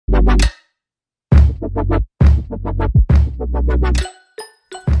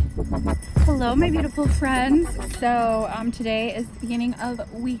Hello, my beautiful friends. So today is the beginning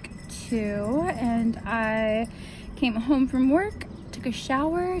of week 2 and I came home from work, took a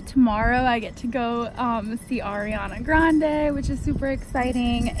shower. Tomorrow I get to go see Ariana Grande, which is super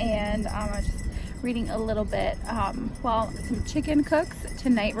exciting, and I'm just reading a little bit while some chicken cooks.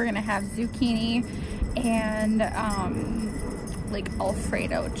 Tonight we're gonna have zucchini and like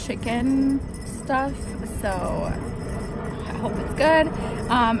Alfredo chicken stuff, so I hope it's good.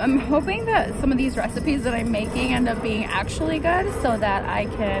 I'm hoping that some of these recipes that I'm making end up being actually good so that I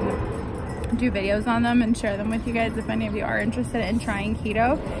can do videos on them and share them with you guys if any of you are interested in trying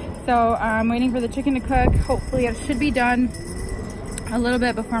keto. So I'm waiting for the chicken to cook. Hopefully it should be done a little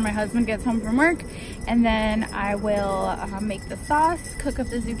bit before my husband gets home from work, and then I will make the sauce, cook up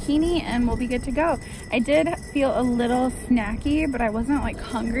the zucchini, and we'll be good to go. I did feel a little snacky, but I wasn't like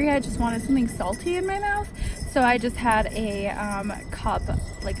hungry. I just wanted something salty in my mouth, so I just had a cup,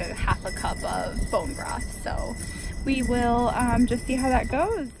 like a half a cup of bone broth. So we will just see how that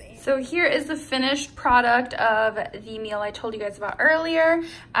goes. So here is the finished product of the meal I told you guys about earlier.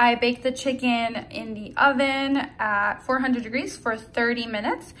 I baked the chicken in the oven at 400 degrees for 30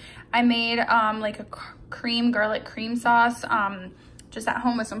 minutes. I made like a garlic cream sauce just at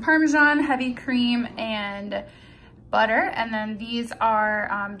home with some Parmesan, heavy cream, and butter. And then these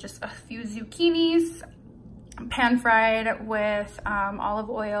are just a few zucchinis, pan fried with olive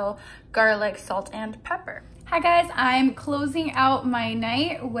oil, garlic, salt, and pepper. Hi guys, I'm closing out my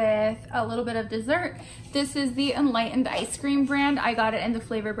night with a little bit of dessert. This is the Enlightened ice cream brand. I got it in the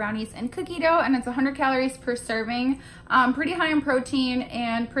flavor brownies and cookie dough, and it's 100 calories per serving. Pretty high in protein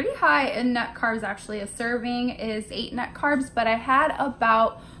and pretty high in net carbs actually. A serving is 8 net carbs, but I had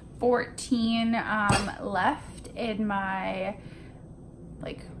about 14 left in my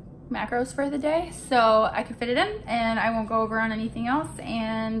macros for the day, so I could fit it in and I won't go over on anything else.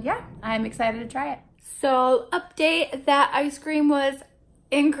 And yeah, I'm excited to try it. So update, that ice cream was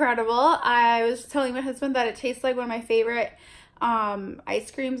incredible. I was telling my husband that it tastes like one of my favorite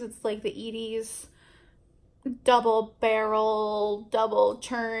ice creams. It's like the Edie's double barrel, double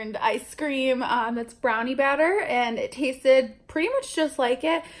churned ice cream that's brownie batter, and it tasted pretty much just like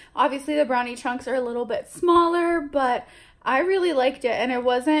it. Obviously the brownie chunks are a little bit smaller, but I really liked it, and it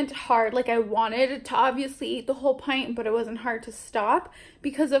wasn't hard. Like, I wanted to obviously eat the whole pint, but it wasn't hard to stop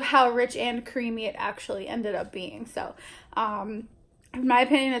because of how rich and creamy it actually ended up being. So in my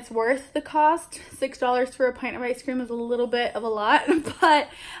opinion, it's worth the cost. $6 for a pint of ice cream is a little bit of a lot, but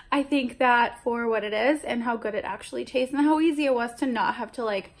I think that for what it is and how good it actually tastes and how easy it was to not have to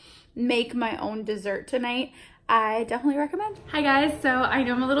like make my own dessert tonight, I definitely recommend. Hi guys, so I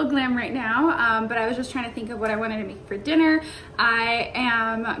know I'm a little glam right now, but I was just trying to think of what I wanted to make for dinner. I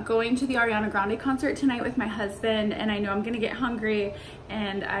am going to the Ariana Grande concert tonight with my husband, and I know I'm gonna get hungry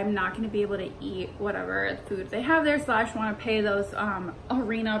and I'm not gonna be able to eat whatever food they have there, so I just wanna pay those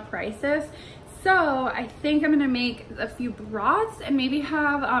arena prices. So I think I'm gonna make a few broths and maybe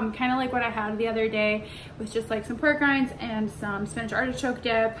have kind of like what I had the other day with just like some pork rinds and some spinach artichoke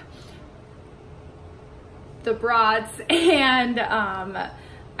dip, the broths, and I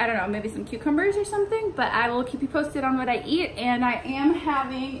don't know, maybe some cucumbers or something, but I will keep you posted on what I eat. And I am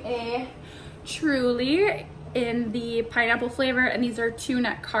having a Truly in the pineapple flavor, and these are 2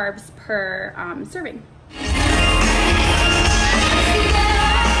 net carbs per serving.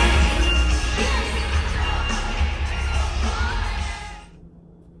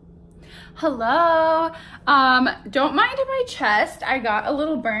 Hello. Don't mind my chest. I got a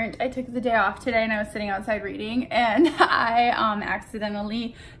little burnt. I took the day off today and I was sitting outside reading, and I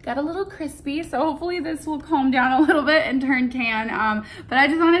accidentally got a little crispy, so hopefully this will calm down a little bit and turn tan. But I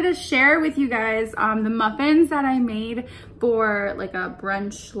just wanted to share with you guys the muffins that I made for like a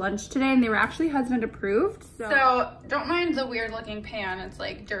brunch lunch today, and they were actually husband approved. So don't mind the weird looking pan. It's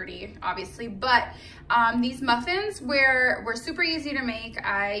like dirty obviously, but these muffins were super easy to make.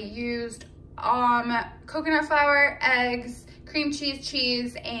 I used coconut flour, eggs, cream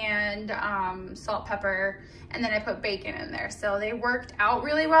cheese, and salt, pepper, and then I put bacon in there. So they worked out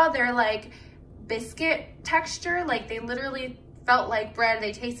really well. They're like biscuit texture, like they literally felt like bread.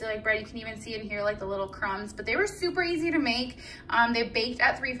 They tasted like bread. You can even see and hear like the little crumbs, but they were super easy to make. They baked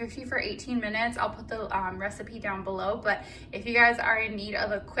at 350 for 18 minutes. I'll put the recipe down below, but if you guys are in need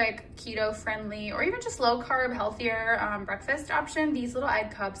of a quick keto friendly or even just low carb, healthier breakfast option, these little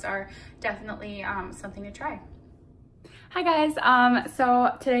egg cups are definitely something to try. Hi guys,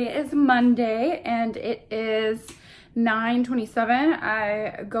 so today is Monday and it is 9:27.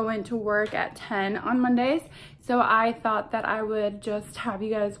 I go into work at 10 on Mondays. So I thought that I would just have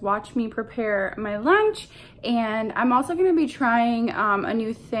you guys watch me prepare my lunch. And I'm also gonna be trying a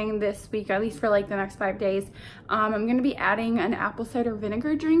new thing this week, at least for like the next 5 days. I'm gonna be adding an apple cider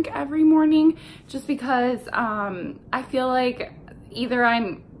vinegar drink every morning, just because I feel like either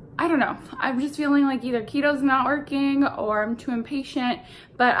I don't know, I'm just feeling like either keto's not working or I'm too impatient,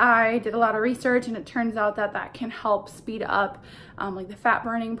 but I did a lot of research and it turns out that that can help speed up like the fat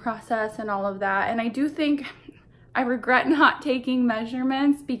burning process and all of that. And I do think I regret not taking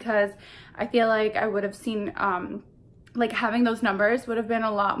measurements, because I feel like I would have seen like having those numbers would have been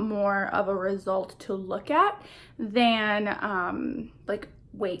a lot more of a result to look at than like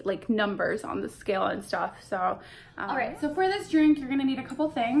weight, like numbers on the scale and stuff. So all right, so for this drink you're gonna need a couple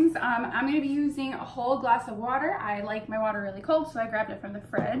things. I'm gonna be using a whole glass of water. I like my water really cold, so I grabbed it from the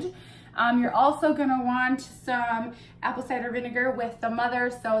fridge. You're also gonna want some apple cider vinegar with the mother,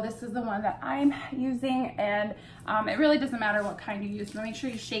 so this is the one that I'm using, and it really doesn't matter what kind you use, but make sure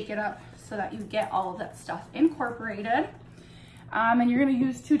you shake it up so that you get all of that stuff incorporated. And you're gonna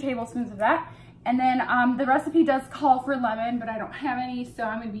use 2 tablespoons of that. And then the recipe does call for lemon, but I don't have any, so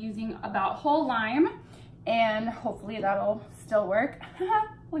I'm gonna be using about whole lime, and hopefully that'll still work.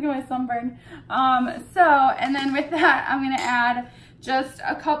 Look at my sunburn. And then with that, I'm gonna add just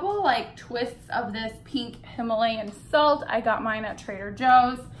a couple like twists of this pink Himalayan salt. I got mine at Trader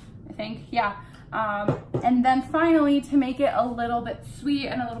Joe's, I think, yeah. And then finally, to make it a little bit sweet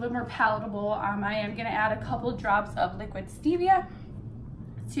and a little bit more palatable, I am gonna add a couple drops of liquid stevia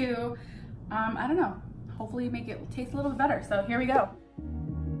to I don't know, hopefully make it taste a little bit better. So here we go.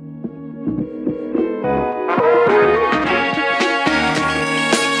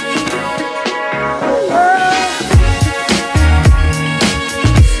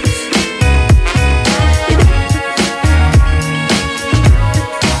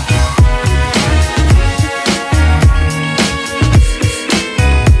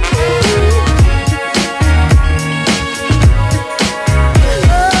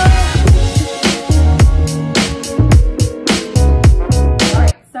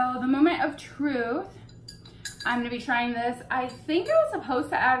 I'm gonna be trying this. I think I was supposed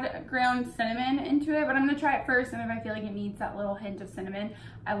to add ground cinnamon into it, but I'm gonna try it first, and if I feel like it needs that little hint of cinnamon,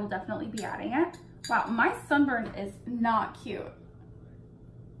 I will definitely be adding it. Wow, my sunburn is not cute.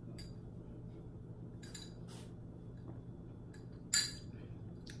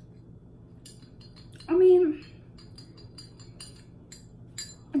 I mean,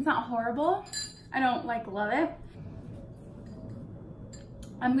 it's not horrible. I don't like love it.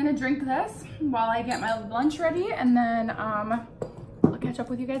 I'm gonna drink this while I get my lunch ready, and then I'll catch up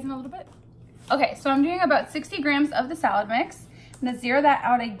with you guys in a little bit. Okay, so I'm doing about 60 grams of the salad mix. I'm gonna zero that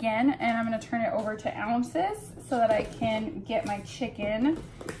out again, and I'm gonna turn it over to ounces so that I can get my chicken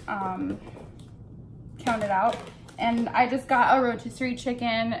counted out. And I just got a rotisserie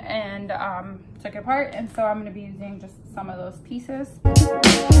chicken and took it apart, and so I'm gonna be using just some of those pieces.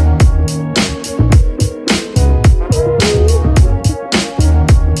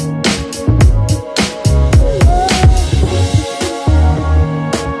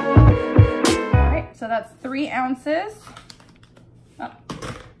 So that's 3 ounces. Oh.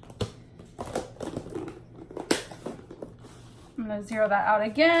 I'm gonna zero that out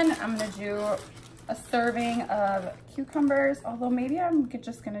again. I'm gonna do a serving of cucumbers, although maybe I'm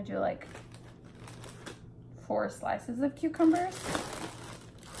just gonna do like 4 slices of cucumbers.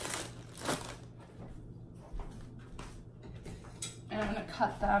 And I'm gonna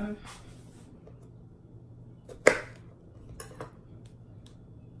cut them.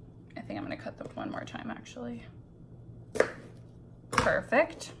 I think I'm gonna cut them one more time actually.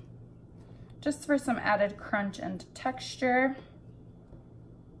 Perfect. Just for some added crunch and texture.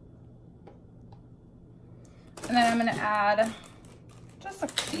 And then I'm gonna add just a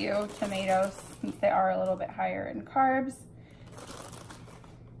few tomatoes since they are a little bit higher in carbs.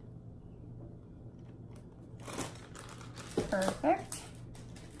 Perfect.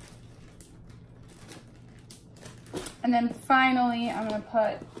 And then finally, I'm gonna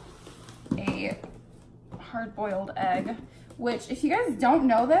put a hard-boiled egg, which if you guys don't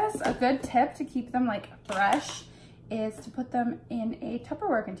know this, a good tip to keep them like fresh is to put them in a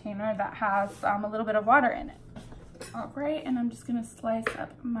Tupperware container that has a little bit of water in it. All right, and I'm just gonna slice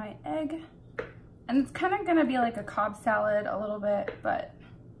up my egg. And it's kind of gonna be like a Cobb salad a little bit, but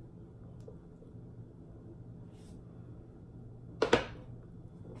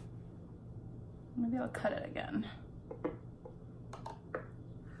maybe I'll cut it again.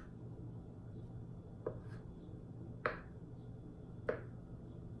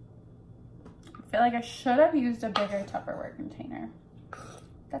 I feel like I should have used a bigger Tupperware container.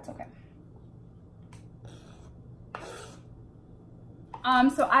 That's okay.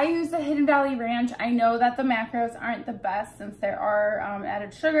 So I use the Hidden Valley Ranch. I know that the macros aren't the best since there are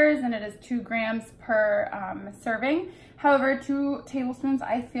added sugars and it is 2 grams per serving. However, 2 tablespoons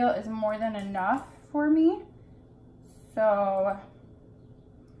I feel is more than enough for me. So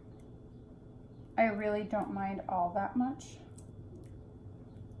I really don't mind all that much.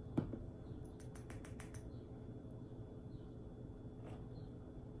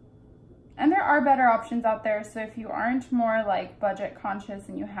 And there are better options out there, so if you aren't more like budget conscious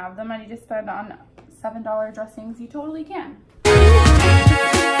and you have the money to spend on $7 dressings, you totally can.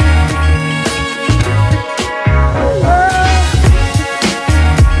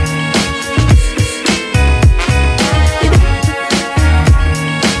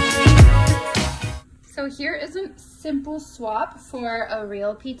 So here is a simple swap for a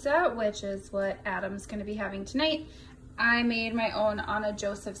real pizza, which is what Adam's gonna be having tonight. I made my own Anna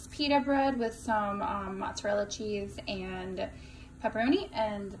Joseph's pita bread with some mozzarella cheese and pepperoni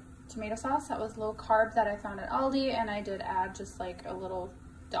and tomato sauce. That was low carb that I found at Aldi, and I did add just like a little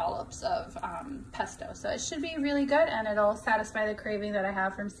dollops of pesto. So it should be really good, and it'll satisfy the craving that I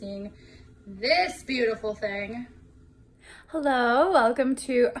have from seeing this beautiful thing. Hello, welcome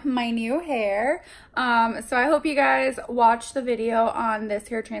to my new hair. So I hope you guys watched the video on this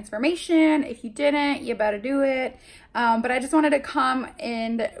hair transformation. If you didn't, you better do it. But I just wanted to come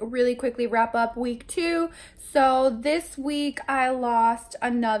and really quickly wrap up week 2. So this week I lost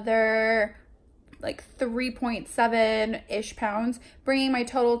another like 3.7-ish pounds, bringing my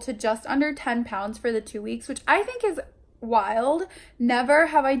total to just under 10 pounds for the 2 weeks, which I think is wild. Never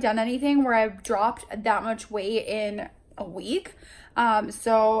have I done anything where I've dropped that much weight in a week.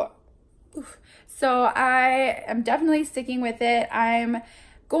 So I am definitely sticking with it. I'm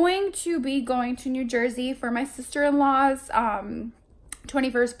going to be going to New Jersey for my sister-in-law's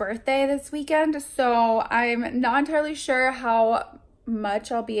 21st birthday this weekend. So I'm not entirely sure how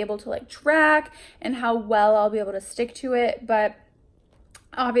much I'll be able to like track and how well I'll be able to stick to it, but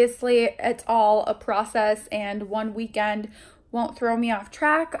obviously it's all a process and one weekend won't throw me off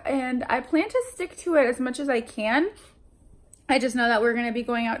track, and I plan to stick to it as much as I can. I just know that we're going to be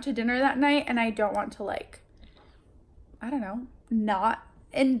going out to dinner that night, and I don't want to, like, I don't know, not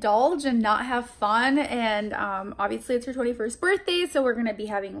indulge and not have fun. And obviously it's her 21st birthday, so we're going to be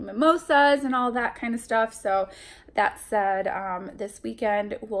having mimosas and all that kind of stuff. So that said, this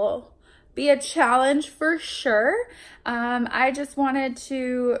weekend will be a challenge for sure. I just wanted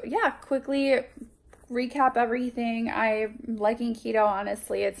to, quickly recap everything. I'm liking keto,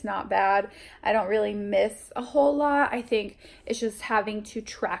 honestly. It's not bad. I don't really miss a whole lot. I think it's just having to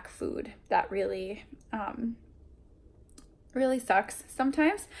track food that really really sucks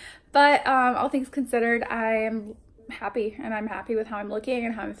sometimes. But all things considered, I am happy, and I'm happy with how I'm looking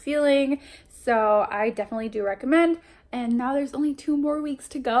and how I'm feeling. So I definitely do recommend. And now there's only 2 more weeks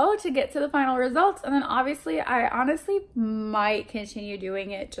to go to get to the final results. And then obviously I honestly might continue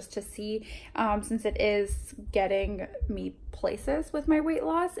doing it just to see, since it is getting me places with my weight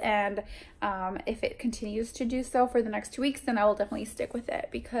loss. And if it continues to do so for the next 2 weeks, then I will definitely stick with it,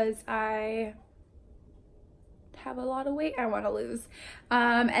 because I have a lot of weight I want to lose.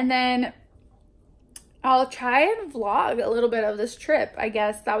 And then I'll try and vlog a little bit of this trip. I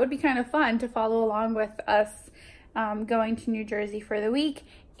guess that would be kind of fun to follow along with us going to New Jersey for the week,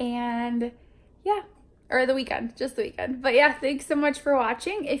 and or the weekend, just the weekend. But yeah, thanks so much for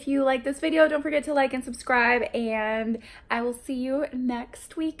watching. If you like this video, don't forget to like and subscribe, and I will see you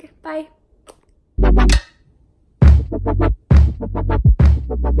next week. Bye.